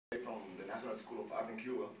National School of Art in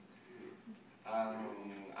Cuba. I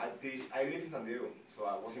live in San Diego, so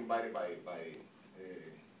I was invited by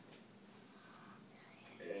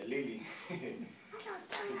Lily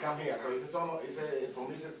to come here. So it's an honor. For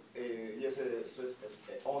me, it's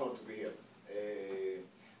an honor to be here.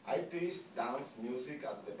 I teach dance music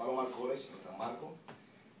at the Palomar College in San Marco.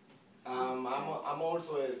 I'm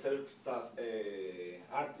also a self-taught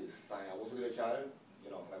artist. I was a little child,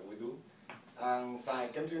 like we do. And so I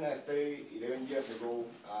came to the United States 11 years ago.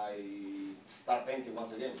 I started painting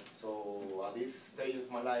once again. So at this stage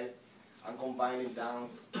of my life, I'm combining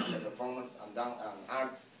dance as a performance and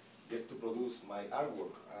art just to produce my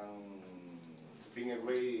artwork. And it's been a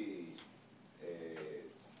great,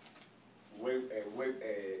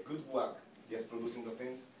 good work just producing the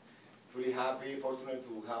things. Really happy, fortunate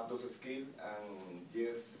to have those skills, and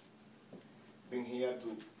just being here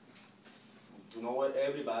to know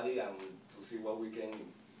everybody and to see what we can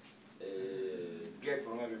get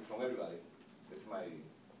from everybody. That's my.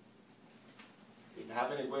 If you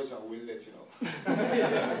have any question, I will let you know.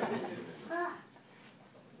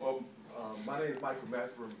 Well, my name is Michael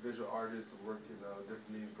Masper. I'm a visual artist. I work in different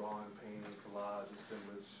mediums, drawing, painting, collage,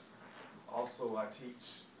 assemblage. Also, I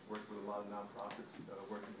teach, work with a lot of nonprofits,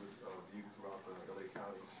 working with youth throughout the LA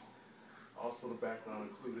County. Also, the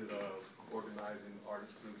background included organizing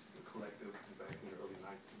artist groups, the collective back in the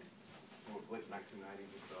late 1990s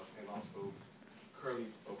and stuff, and also currently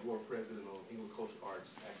a board president on England Cultural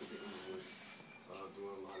Arts, active in Englewood,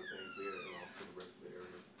 doing a lot of things there, and also the rest of the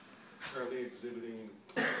area. Currently exhibiting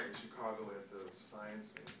in Chicago at the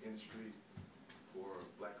Science and Industry for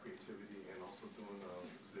Black Creativity, and also doing an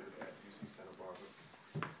exhibit at UC Santa Barbara.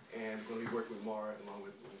 And going to be working with Mara along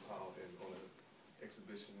with Paul and on an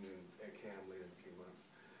exhibition at CAM later in a few months.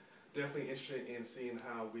 Definitely interested in seeing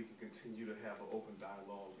how we can continue to have an open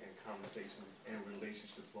dialogue and conversations and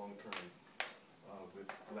relationships long term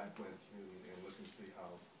with the Black blended community, and looking to see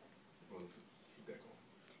how we're going to keep that going.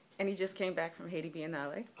 And he just came back from Haiti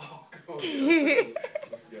Biennale. Oh, God.